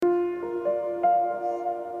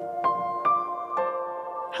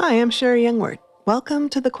Hi, I'm Sherry Youngward. Welcome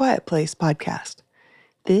to the Quiet Place podcast.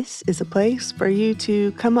 This is a place for you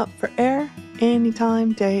to come up for air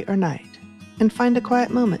anytime, day or night, and find a quiet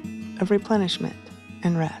moment of replenishment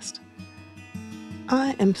and rest.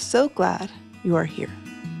 I am so glad you are here.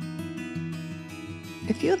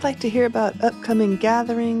 If you would like to hear about upcoming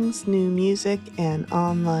gatherings, new music, and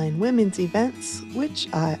online women's events, which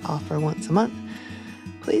I offer once a month,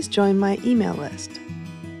 please join my email list.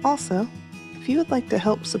 Also, if you would like to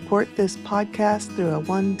help support this podcast through a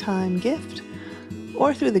one-time gift,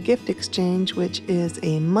 or through the gift exchange, which is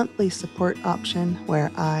a monthly support option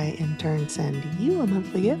where I in turn send you a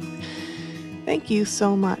monthly gift, thank you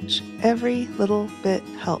so much. Every little bit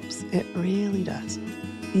helps. It really does.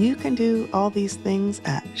 You can do all these things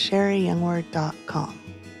at sherryyoungward.com.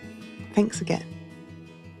 Thanks again.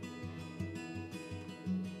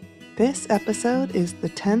 This episode is the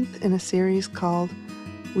 10th in a series called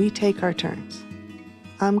We Take Our Turns.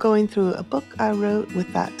 I'm going through a book I wrote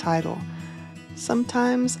with that title.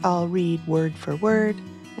 Sometimes I'll read word for word,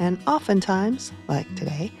 and oftentimes, like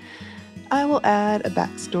today, I will add a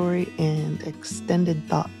backstory and extended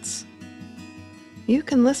thoughts. You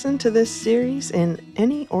can listen to this series in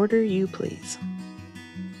any order you please.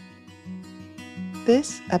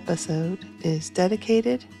 This episode is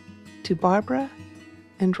dedicated to Barbara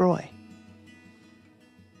and Roy.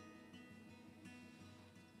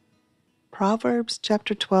 Proverbs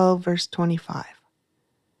chapter 12, verse 25.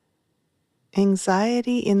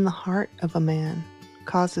 Anxiety in the heart of a man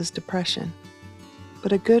causes depression,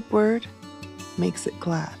 but a good word makes it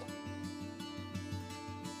glad.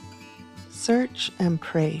 Search and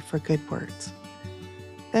pray for good words,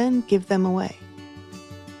 then give them away.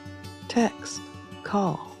 Text,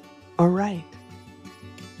 call, or write.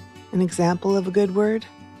 An example of a good word: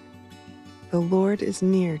 the Lord is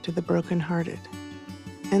near to the brokenhearted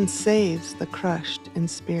and saves the crushed in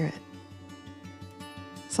spirit.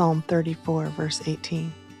 Psalm 34, verse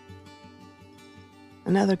 18.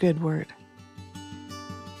 Another good word.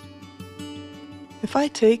 If I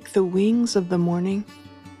take the wings of the morning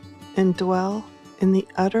and dwell in the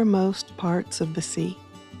uttermost parts of the sea,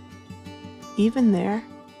 even there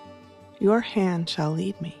your hand shall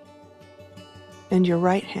lead me, and your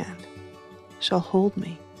right hand shall hold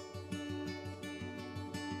me.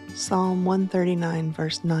 Psalm 139,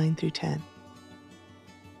 verse 9 through 10.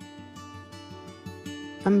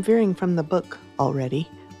 I'm veering from the book already,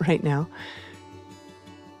 right now.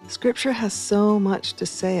 Scripture has so much to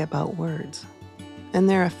say about words and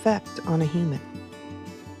their effect on a human.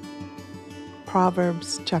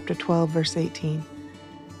 Proverbs chapter 12, verse 18.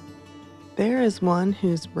 There is one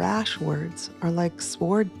whose rash words are like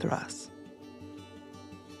sword thrusts,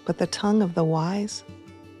 but the tongue of the wise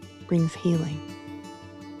brings healing.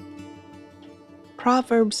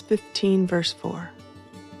 Proverbs 15, verse 4.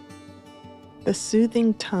 The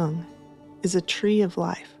soothing tongue is a tree of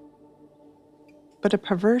life, but a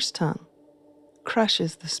perverse tongue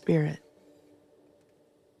crushes the spirit.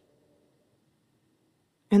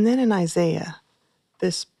 And then in Isaiah,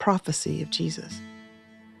 this prophecy of Jesus.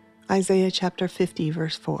 Isaiah chapter 50,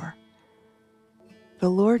 verse 4. The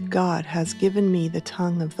Lord God has given me the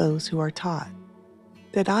tongue of those who are taught,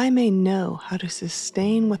 that I may know how to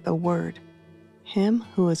sustain with a word him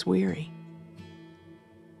who is weary.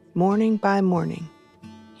 Morning by morning,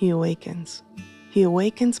 he awakens. He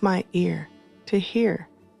awakens my ear to hear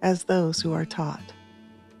as those who are taught,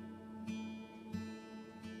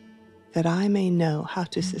 that I may know how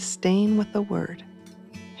to sustain with a word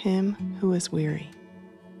him who is weary.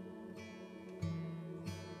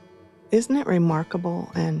 Isn't it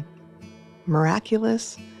remarkable and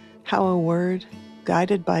miraculous how a word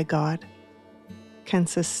guided by God can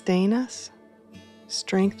sustain us,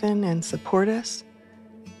 strengthen and support us,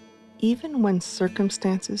 even when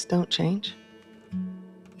circumstances don't change?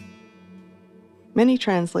 Many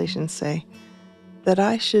translations say that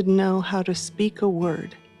I should know how to speak a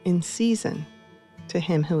word in season to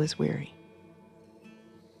him who is weary.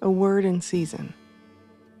 A word in season.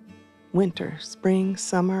 Winter, spring,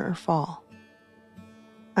 summer, or fall.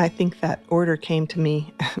 I think that order came to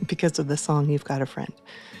me because of the song You've Got a Friend.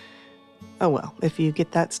 Oh well, if you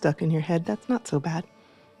get that stuck in your head, that's not so bad.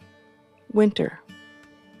 Winter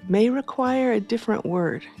may require a different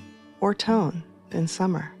word or tone than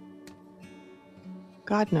summer.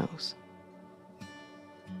 God knows.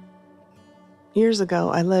 Years ago,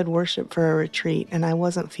 I led worship for a retreat and I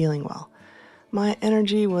wasn't feeling well. My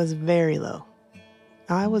energy was very low.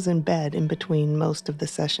 I was in bed in between most of the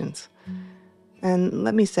sessions. And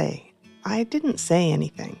let me say, I didn't say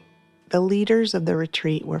anything. The leaders of the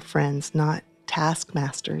retreat were friends, not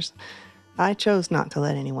taskmasters. I chose not to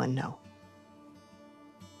let anyone know.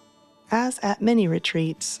 As at many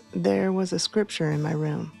retreats, there was a scripture in my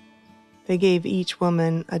room. They gave each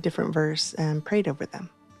woman a different verse and prayed over them.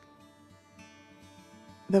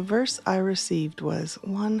 The verse I received was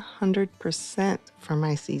 100% for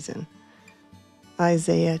my season.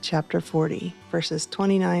 Isaiah chapter 40, verses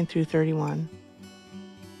 29 through 31.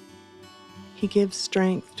 He gives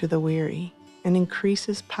strength to the weary and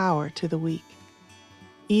increases power to the weak.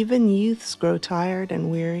 Even youths grow tired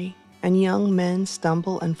and weary, and young men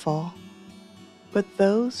stumble and fall. But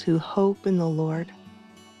those who hope in the Lord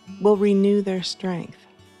will renew their strength.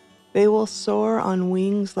 They will soar on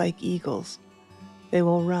wings like eagles. They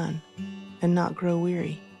will run and not grow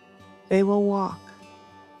weary. They will walk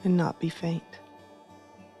and not be faint.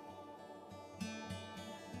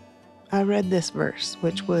 I read this verse,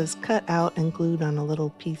 which was cut out and glued on a little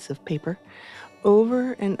piece of paper,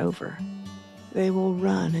 over and over. They will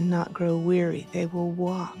run and not grow weary. They will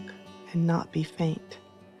walk and not be faint.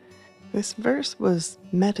 This verse was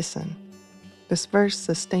medicine. This verse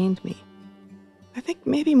sustained me. I think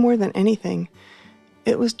maybe more than anything,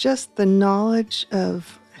 it was just the knowledge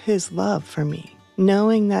of His love for me,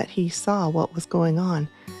 knowing that He saw what was going on.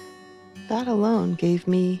 That alone gave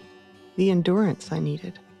me the endurance I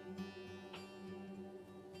needed.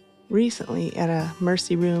 Recently, at a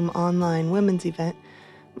Mercy Room online women's event,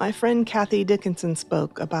 my friend Kathy Dickinson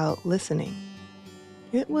spoke about listening.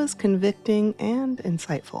 It was convicting and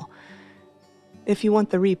insightful. If you want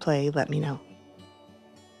the replay, let me know.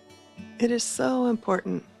 It is so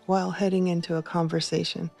important while heading into a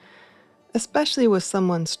conversation, especially with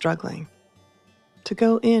someone struggling, to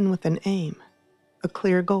go in with an aim, a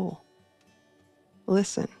clear goal.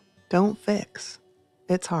 Listen, don't fix.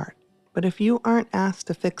 It's hard, but if you aren't asked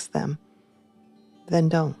to fix them, then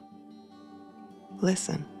don't.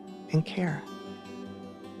 Listen and care.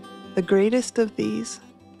 The greatest of these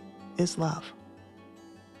is love.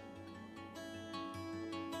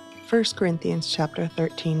 1 Corinthians chapter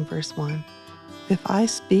 13, verse 1. If I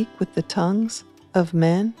speak with the tongues of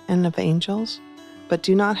men and of angels, but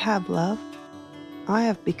do not have love, I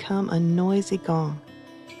have become a noisy gong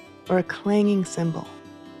or a clanging cymbal.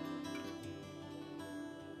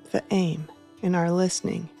 The aim in our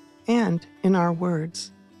listening and in our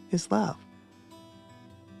words is love.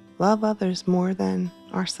 Love others more than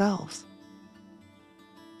ourselves.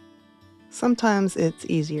 Sometimes it's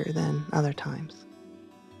easier than other times.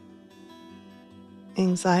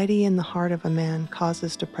 Anxiety in the heart of a man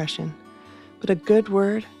causes depression, but a good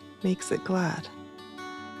word makes it glad.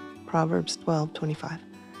 Proverbs 12:25.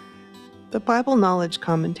 The Bible Knowledge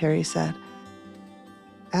Commentary said,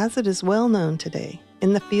 as it is well known today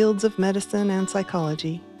in the fields of medicine and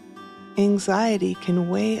psychology, anxiety can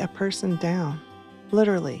weigh a person down,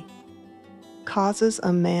 literally, causes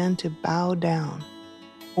a man to bow down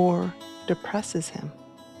or depresses him.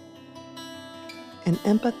 An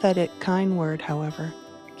empathetic, kind word, however,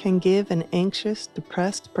 can give an anxious,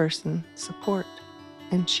 depressed person support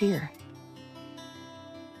and cheer.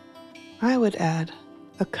 I would add,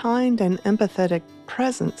 a kind and empathetic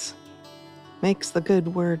presence makes the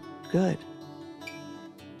good word good.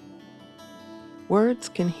 Words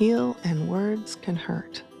can heal and words can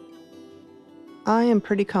hurt. I am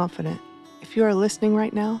pretty confident if you are listening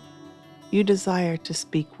right now, you desire to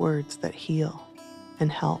speak words that heal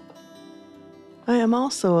and help. I am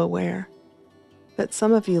also aware that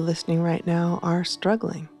some of you listening right now are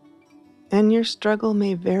struggling, and your struggle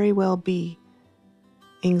may very well be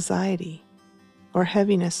anxiety or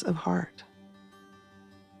heaviness of heart.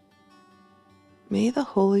 May the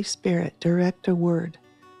Holy Spirit direct a word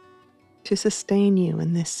to sustain you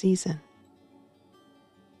in this season.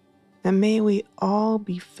 And may we all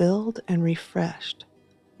be filled and refreshed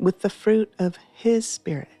with the fruit of His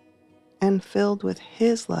Spirit and filled with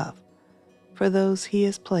His love for those He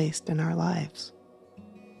has placed in our lives.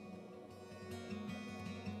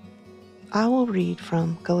 I will read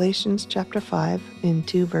from Galatians chapter 5 in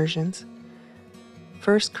 2 versions,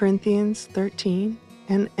 1 Corinthians 13,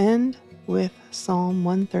 and end with Psalm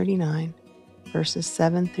 139, verses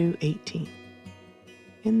 7 through 18,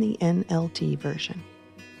 in the NLT version.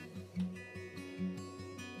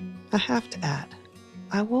 I have to add,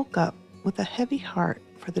 I woke up with a heavy heart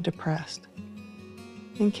for the depressed.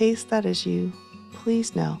 In case that is you,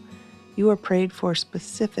 please know you are prayed for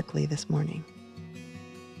specifically this morning.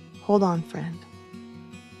 Hold on, friend.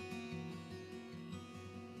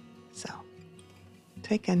 So,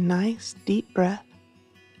 take a nice deep breath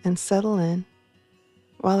and settle in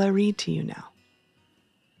while I read to you now.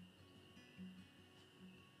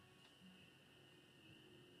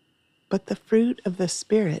 But the fruit of the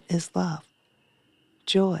Spirit is love,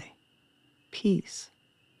 joy, peace,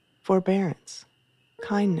 forbearance,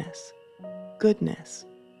 kindness, goodness,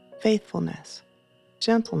 faithfulness,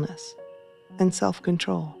 gentleness, and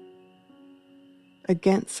self-control.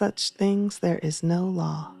 Against such things there is no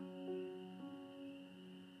law.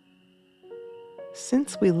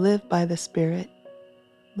 Since we live by the Spirit,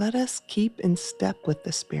 let us keep in step with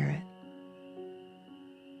the Spirit.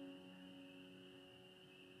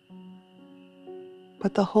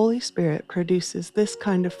 But the Holy Spirit produces this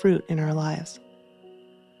kind of fruit in our lives: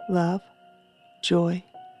 love, joy,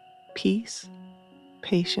 peace,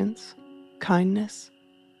 patience, kindness,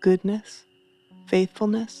 goodness,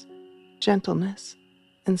 faithfulness, gentleness,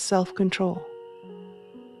 and self-control.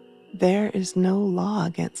 There is no law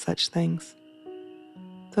against such things.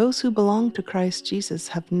 Those who belong to Christ Jesus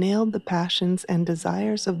have nailed the passions and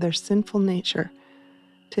desires of their sinful nature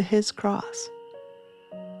to his cross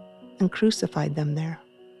and crucified them there.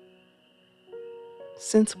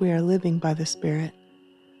 Since we are living by the Spirit,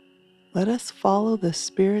 let us follow the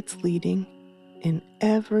Spirit's leading in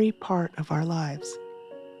every part of our lives.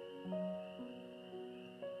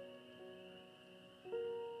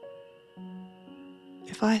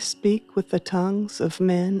 If I speak with the tongues of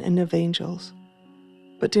men and of angels,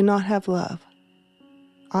 but do not have love,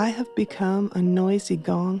 I have become a noisy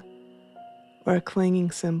gong or a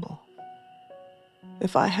clanging cymbal.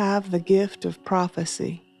 If I have the gift of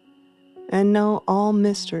prophecy and know all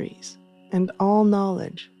mysteries and all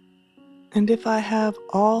knowledge, and if I have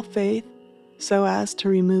all faith so as to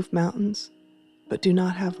remove mountains, but do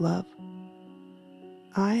not have love,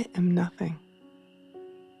 I am nothing.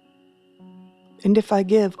 And if I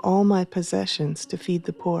give all my possessions to feed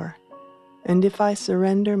the poor, and if I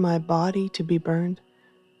surrender my body to be burned,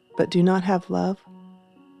 but do not have love,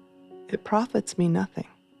 it profits me nothing.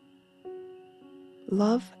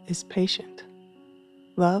 Love is patient.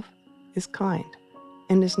 Love is kind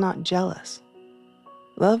and is not jealous.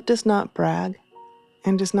 Love does not brag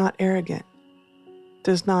and is not arrogant,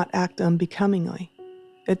 does not act unbecomingly.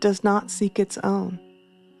 It does not seek its own,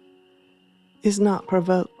 is not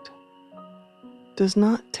provoked, does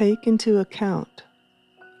not take into account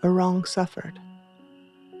a wrong suffered,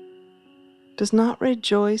 does not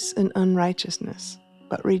rejoice in unrighteousness,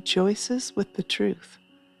 but rejoices with the truth,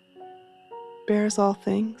 bears all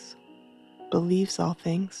things, believes all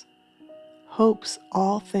things, hopes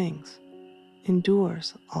all things,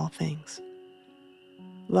 endures all things.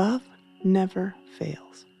 Love never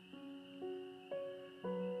fails.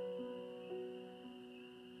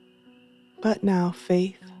 But now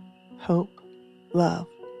faith, hope, love,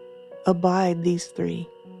 abide these three,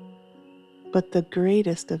 but the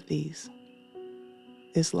greatest of these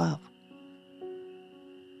is love.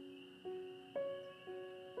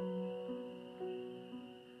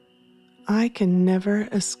 I can never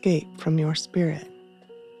escape from your Spirit.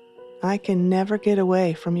 I can never get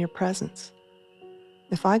away from your presence.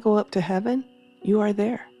 If I go up to heaven, you are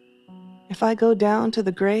there. If I go down to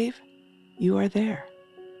the grave, you are there.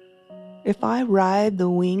 If I ride the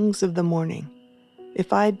wings of the morning,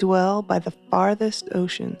 if I dwell by the farthest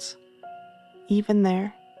oceans, even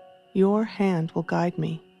there, your hand will guide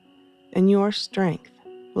me, and your strength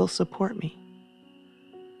will support me.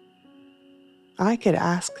 I could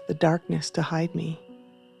ask the darkness to hide me,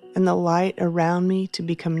 and the light around me to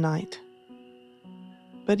become night.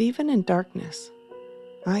 But even in darkness,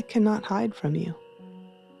 I cannot hide from you.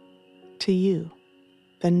 To you,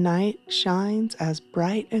 the night shines as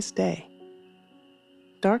bright as day.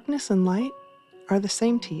 Darkness and light are the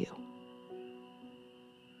same to you.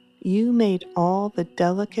 You made all the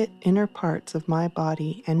delicate inner parts of my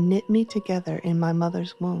body and knit me together in my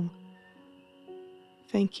mother's womb.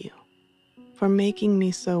 Thank you for making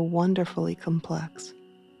me so wonderfully complex.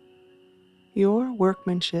 Your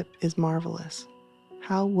workmanship is marvelous.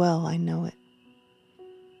 How well I know it.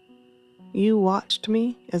 You watched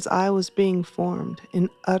me as I was being formed in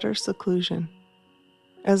utter seclusion,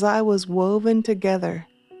 as I was woven together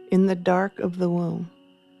in the dark of the womb.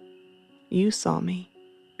 You saw me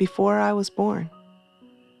before I was born.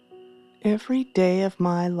 Every day of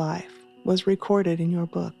my life was recorded in your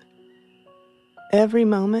book. Every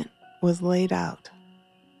moment was laid out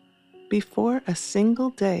before a single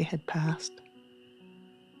day had passed.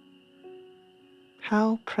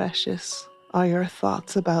 How precious are your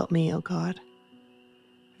thoughts about me, O God.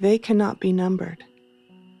 They cannot be numbered.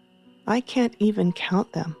 I can't even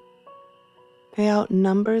count them. They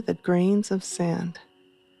outnumber the grains of sand.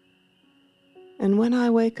 And when I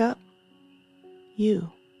wake up,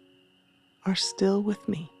 you are still with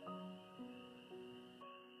me.